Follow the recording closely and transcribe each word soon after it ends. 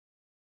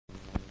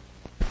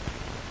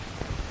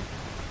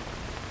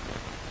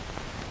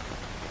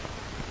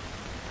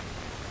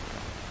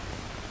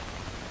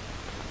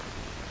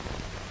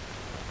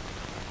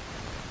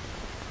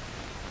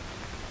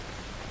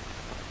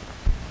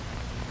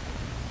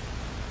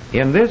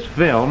In this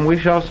film, we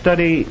shall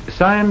study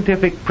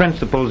scientific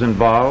principles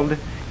involved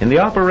in the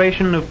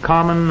operation of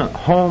common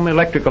home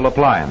electrical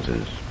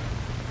appliances.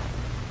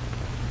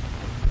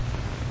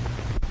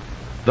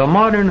 The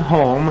modern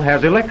home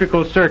has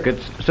electrical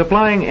circuits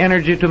supplying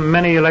energy to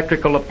many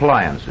electrical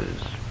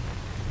appliances.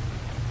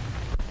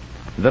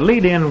 The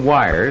lead-in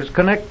wires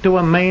connect to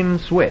a main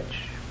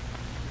switch.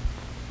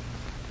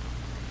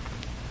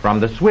 From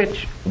the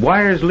switch,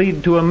 wires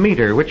lead to a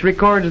meter which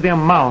records the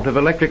amount of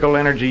electrical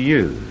energy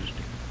used,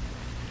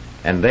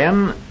 and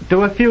then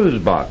to a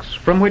fuse box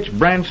from which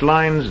branch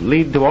lines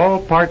lead to all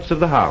parts of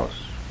the house.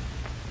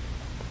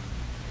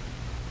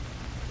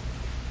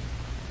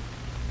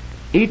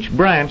 Each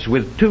branch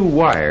with 2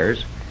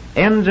 wires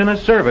ends in a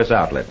service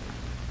outlet.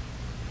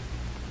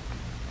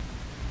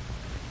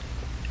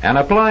 An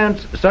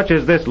appliance such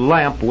as this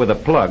lamp with a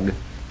plug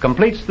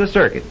completes the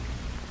circuit.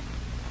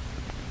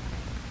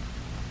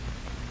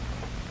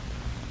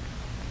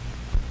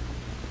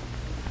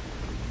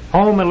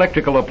 Home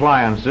electrical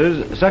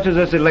appliances such as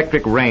this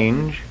electric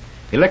range,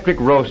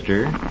 electric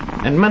roaster,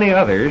 and many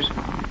others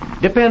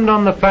depend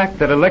on the fact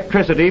that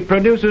electricity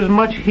produces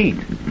much heat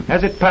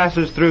as it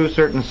passes through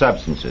certain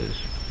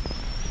substances.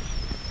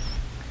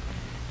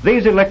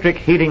 These electric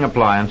heating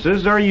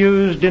appliances are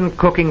used in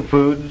cooking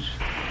foods,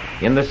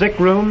 in the sick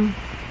room,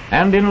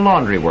 and in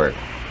laundry work.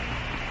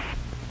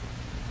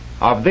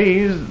 Of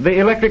these, the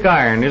electric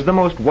iron is the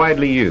most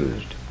widely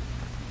used.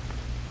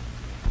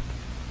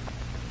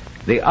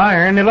 The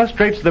iron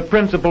illustrates the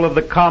principle of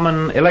the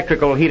common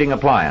electrical heating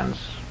appliance.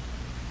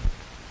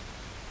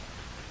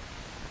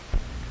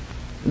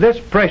 This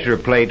pressure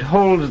plate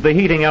holds the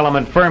heating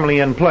element firmly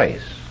in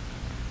place.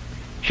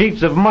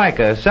 Sheets of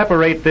mica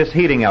separate this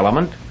heating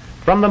element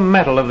from the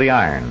metal of the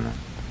iron.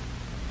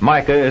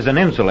 Mica is an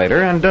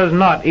insulator and does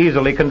not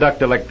easily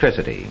conduct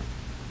electricity.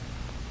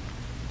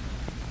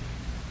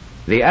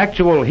 The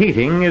actual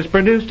heating is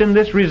produced in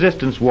this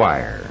resistance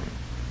wire.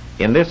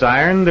 In this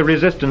iron, the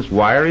resistance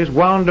wire is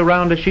wound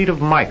around a sheet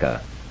of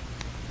mica.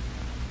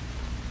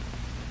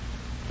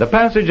 The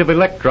passage of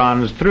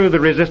electrons through the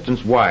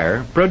resistance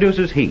wire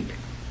produces heat.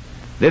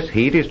 This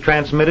heat is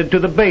transmitted to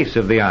the base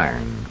of the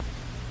iron.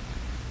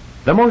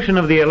 The motion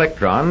of the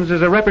electrons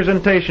is a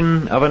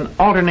representation of an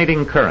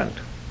alternating current.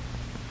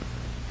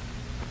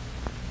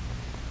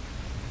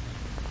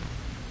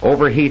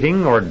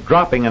 Overheating or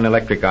dropping an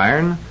electric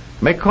iron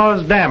may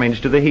cause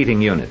damage to the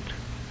heating unit.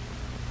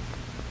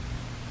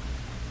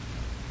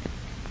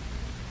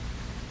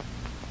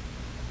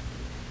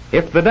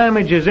 If the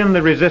damage is in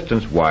the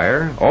resistance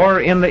wire or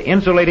in the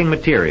insulating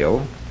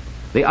material,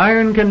 the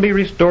iron can be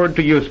restored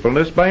to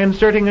usefulness by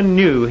inserting a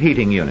new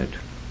heating unit.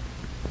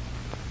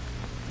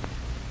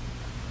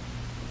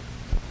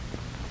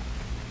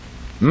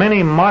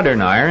 Many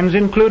modern irons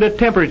include a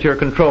temperature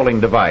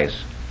controlling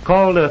device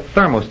called a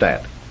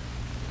thermostat.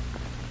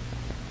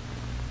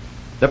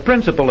 The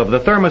principle of the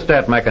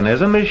thermostat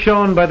mechanism is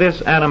shown by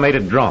this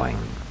animated drawing.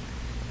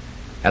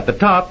 At the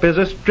top is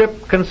a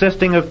strip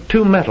consisting of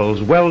 2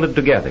 metals welded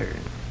together.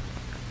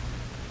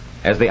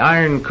 As the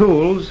iron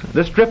cools,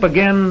 the strip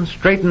again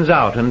straightens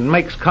out and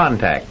makes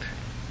contact.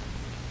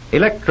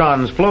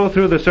 Electrons flow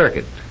through the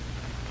circuit.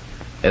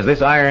 As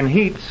this iron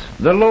heats,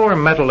 the lower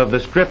metal of the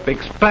strip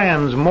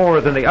expands more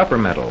than the upper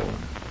metal.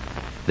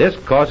 This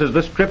causes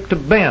the strip to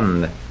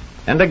bend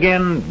and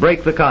again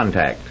break the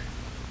contact.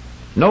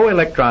 No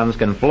electrons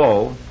can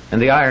flow,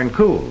 and the iron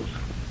cools.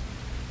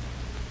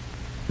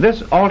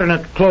 This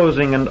alternate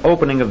closing and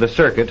opening of the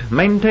circuit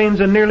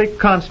maintains a nearly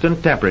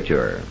constant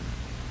temperature.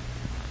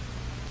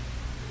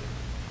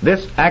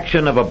 This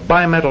action of a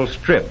bimetal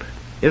strip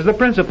is the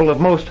principle of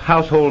most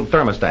household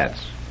thermostats.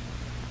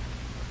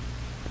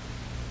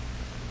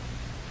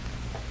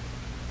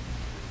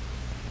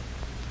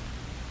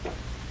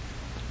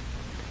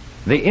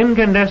 The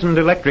incandescent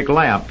electric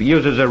lamp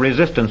uses a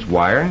resistance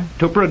wire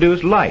to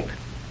produce light.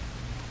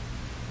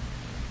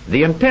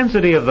 The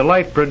intensity of the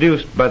light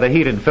produced by the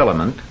heated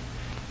filament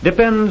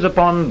depends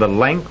upon the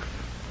length,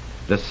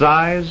 the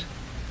size,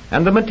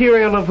 and the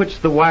material of which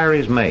the wire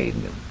is made.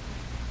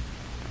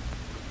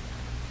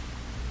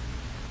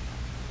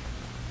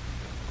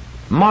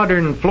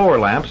 Modern floor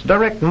lamps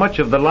direct much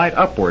of the light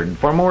upward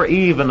for more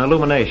even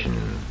illumination.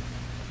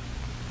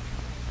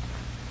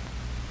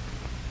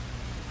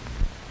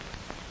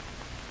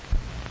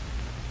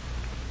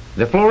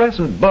 The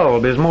fluorescent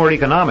bulb is more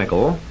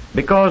economical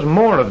because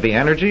more of the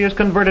energy is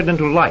converted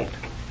into light.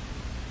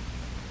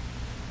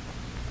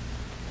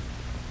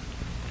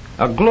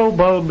 A glow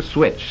bulb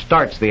switch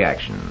starts the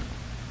action.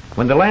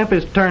 When the lamp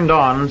is turned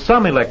on,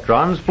 some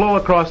electrons flow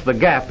across the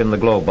gap in the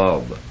glow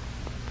bulb.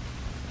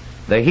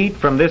 The heat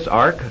from this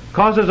arc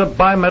causes a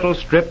bimetal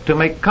strip to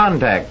make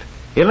contact,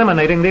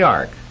 eliminating the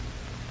arc.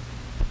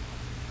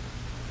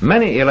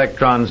 Many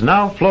electrons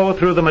now flow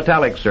through the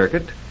metallic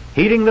circuit,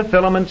 heating the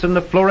filaments in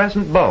the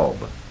fluorescent bulb.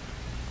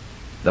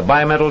 The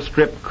bimetal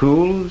strip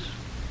cools,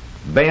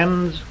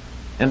 bends,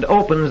 and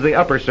opens the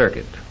upper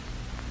circuit.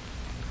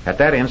 At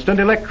that instant,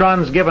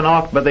 electrons given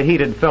off by the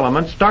heated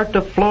filament start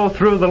to flow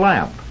through the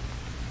lamp.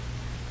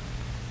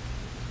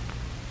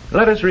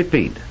 Let us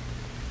repeat.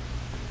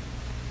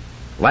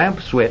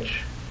 Lamp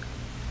switch,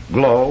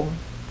 glow,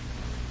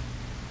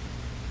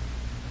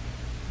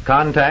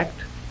 contact,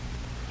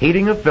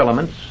 heating of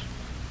filaments,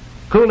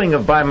 cooling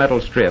of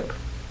bimetal strip,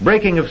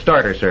 breaking of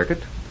starter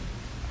circuit,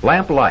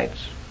 lamp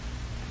lights.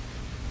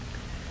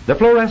 The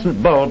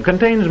fluorescent bulb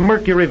contains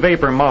mercury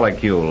vapor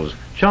molecules,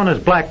 shown as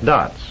black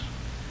dots.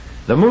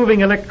 The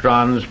moving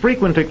electrons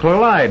frequently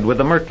collide with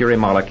the mercury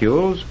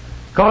molecules,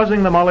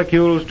 causing the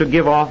molecules to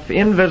give off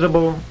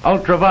invisible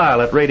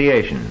ultraviolet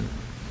radiation.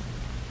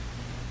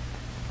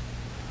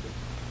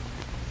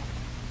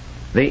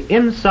 The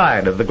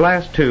inside of the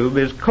glass tube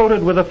is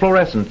coated with a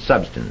fluorescent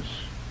substance.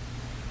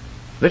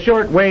 The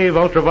short-wave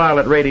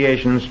ultraviolet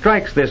radiation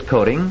strikes this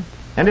coating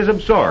and is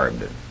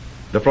absorbed.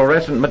 The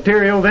fluorescent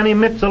material then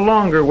emits a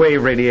longer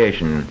wave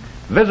radiation,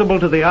 visible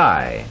to the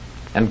eye,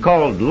 and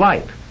called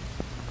light.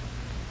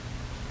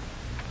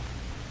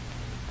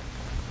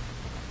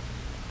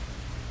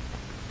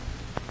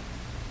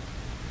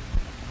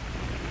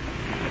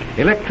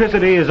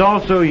 Electricity is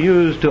also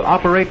used to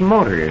operate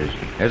motors,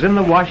 as in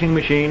the washing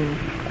machine,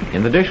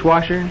 in the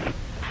dishwasher,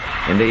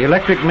 in the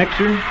electric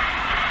mixer,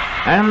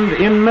 and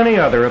in many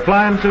other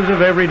appliances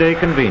of everyday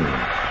convenience.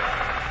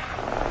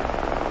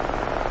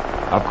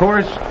 Of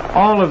course,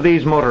 all of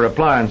these motor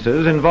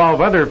appliances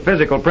involve other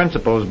physical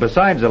principles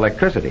besides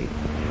electricity.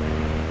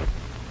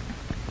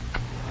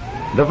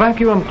 The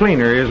vacuum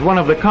cleaner is one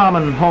of the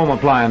common home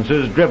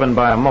appliances driven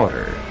by a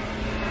motor.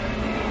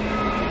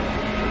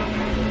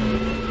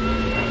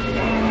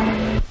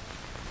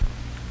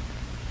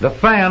 The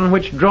fan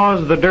which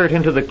draws the dirt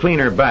into the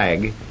cleaner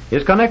bag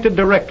is connected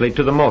directly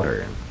to the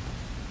motor.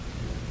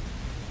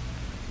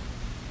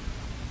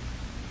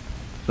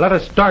 Let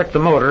us start the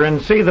motor and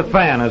see the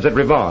fan as it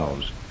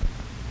revolves.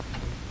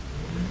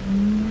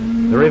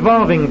 The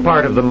revolving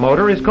part of the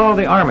motor is called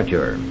the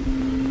armature.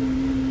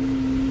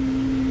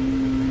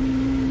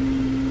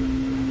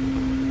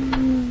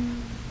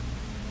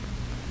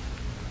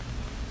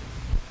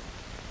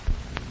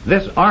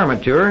 This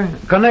armature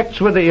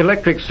connects with the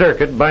electric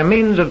circuit by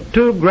means of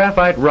two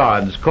graphite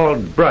rods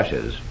called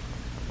brushes.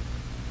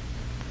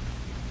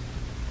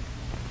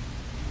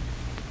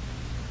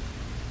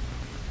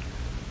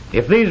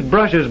 If these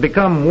brushes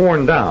become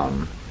worn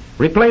down,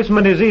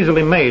 replacement is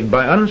easily made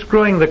by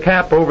unscrewing the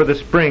cap over the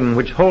spring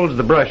which holds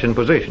the brush in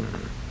position.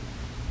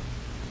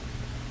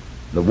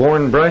 The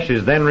worn brush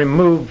is then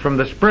removed from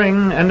the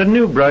spring and a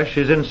new brush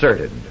is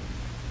inserted.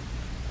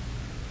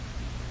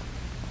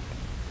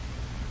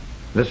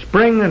 The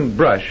spring and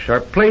brush are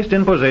placed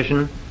in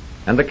position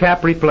and the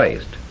cap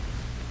replaced.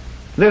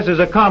 This is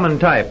a common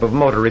type of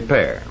motor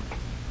repair.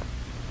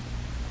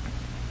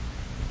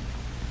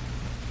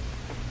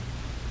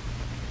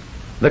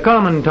 The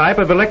common type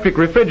of electric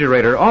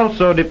refrigerator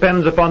also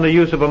depends upon the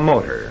use of a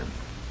motor.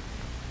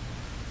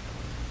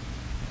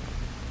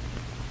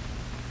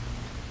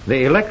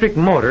 The electric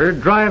motor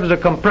drives a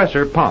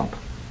compressor pump.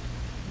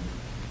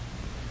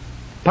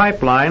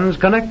 Pipelines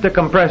connect the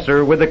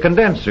compressor with the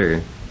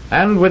condenser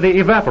and with the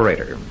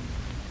evaporator.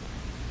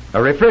 A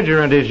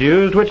refrigerant is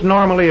used which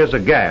normally is a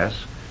gas,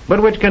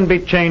 but which can be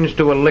changed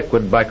to a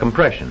liquid by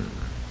compression.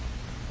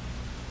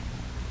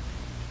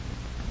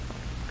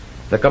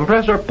 The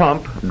compressor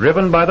pump,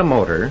 driven by the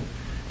motor,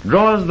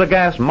 draws the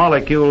gas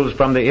molecules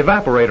from the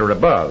evaporator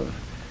above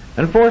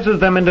and forces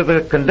them into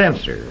the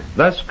condenser,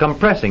 thus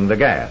compressing the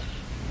gas.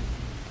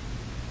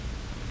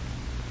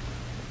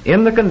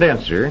 In the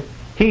condenser,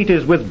 heat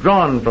is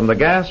withdrawn from the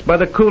gas by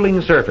the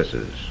cooling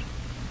surfaces.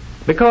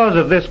 Because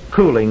of this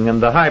cooling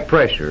and the high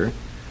pressure,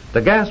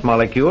 the gas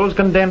molecules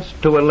condense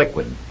to a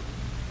liquid.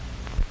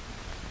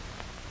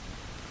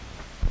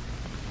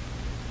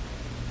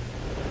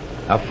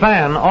 A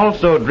fan,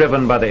 also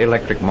driven by the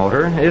electric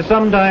motor, is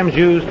sometimes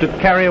used to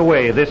carry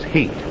away this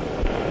heat.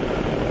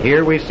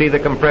 Here we see the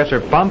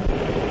compressor pump,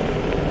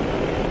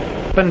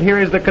 and here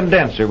is the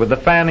condenser with the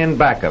fan in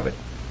back of it.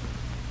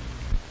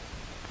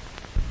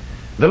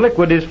 The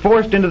liquid is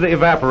forced into the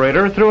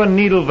evaporator through a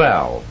needle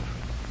valve.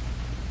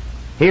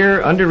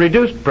 Here, under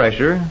reduced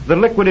pressure, the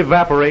liquid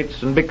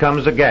evaporates and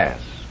becomes a gas.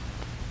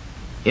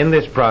 In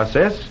this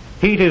process,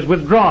 heat is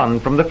withdrawn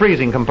from the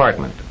freezing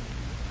compartment.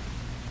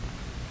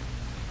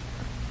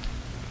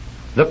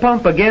 The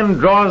pump again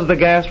draws the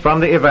gas from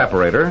the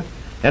evaporator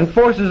and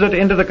forces it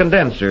into the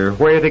condenser,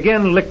 where it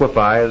again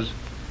liquefies,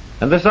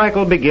 and the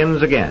cycle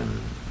begins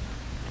again.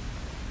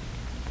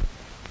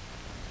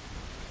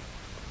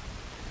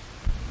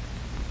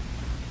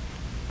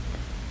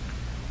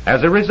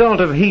 As a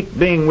result of heat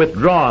being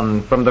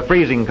withdrawn from the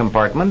freezing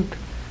compartment,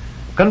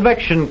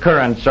 convection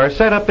currents are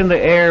set up in the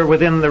air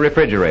within the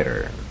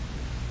refrigerator.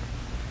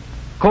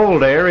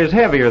 Cold air is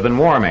heavier than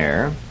warm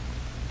air.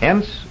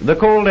 Hence, the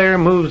cold air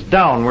moves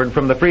downward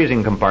from the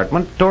freezing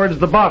compartment towards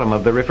the bottom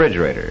of the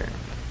refrigerator.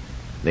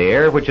 The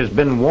air which has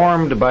been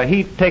warmed by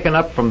heat taken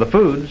up from the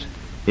foods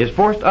is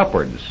forced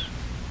upwards.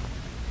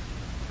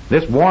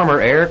 This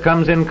warmer air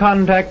comes in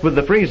contact with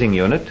the freezing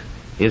unit,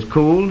 is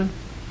cooled,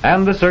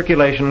 and the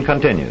circulation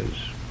continues.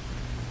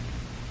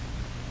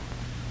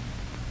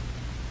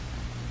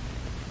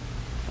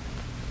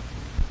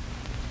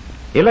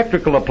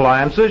 Electrical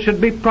appliances should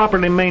be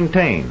properly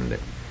maintained.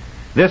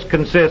 This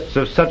consists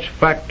of such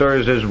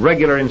factors as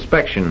regular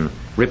inspection,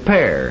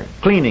 repair,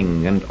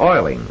 cleaning, and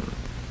oiling.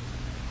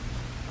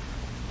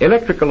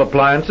 Electrical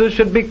appliances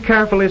should be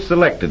carefully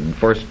selected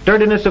for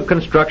sturdiness of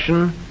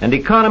construction and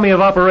economy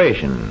of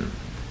operation.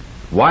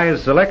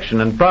 Wise selection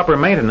and proper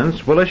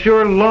maintenance will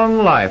assure long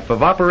life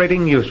of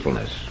operating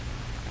usefulness.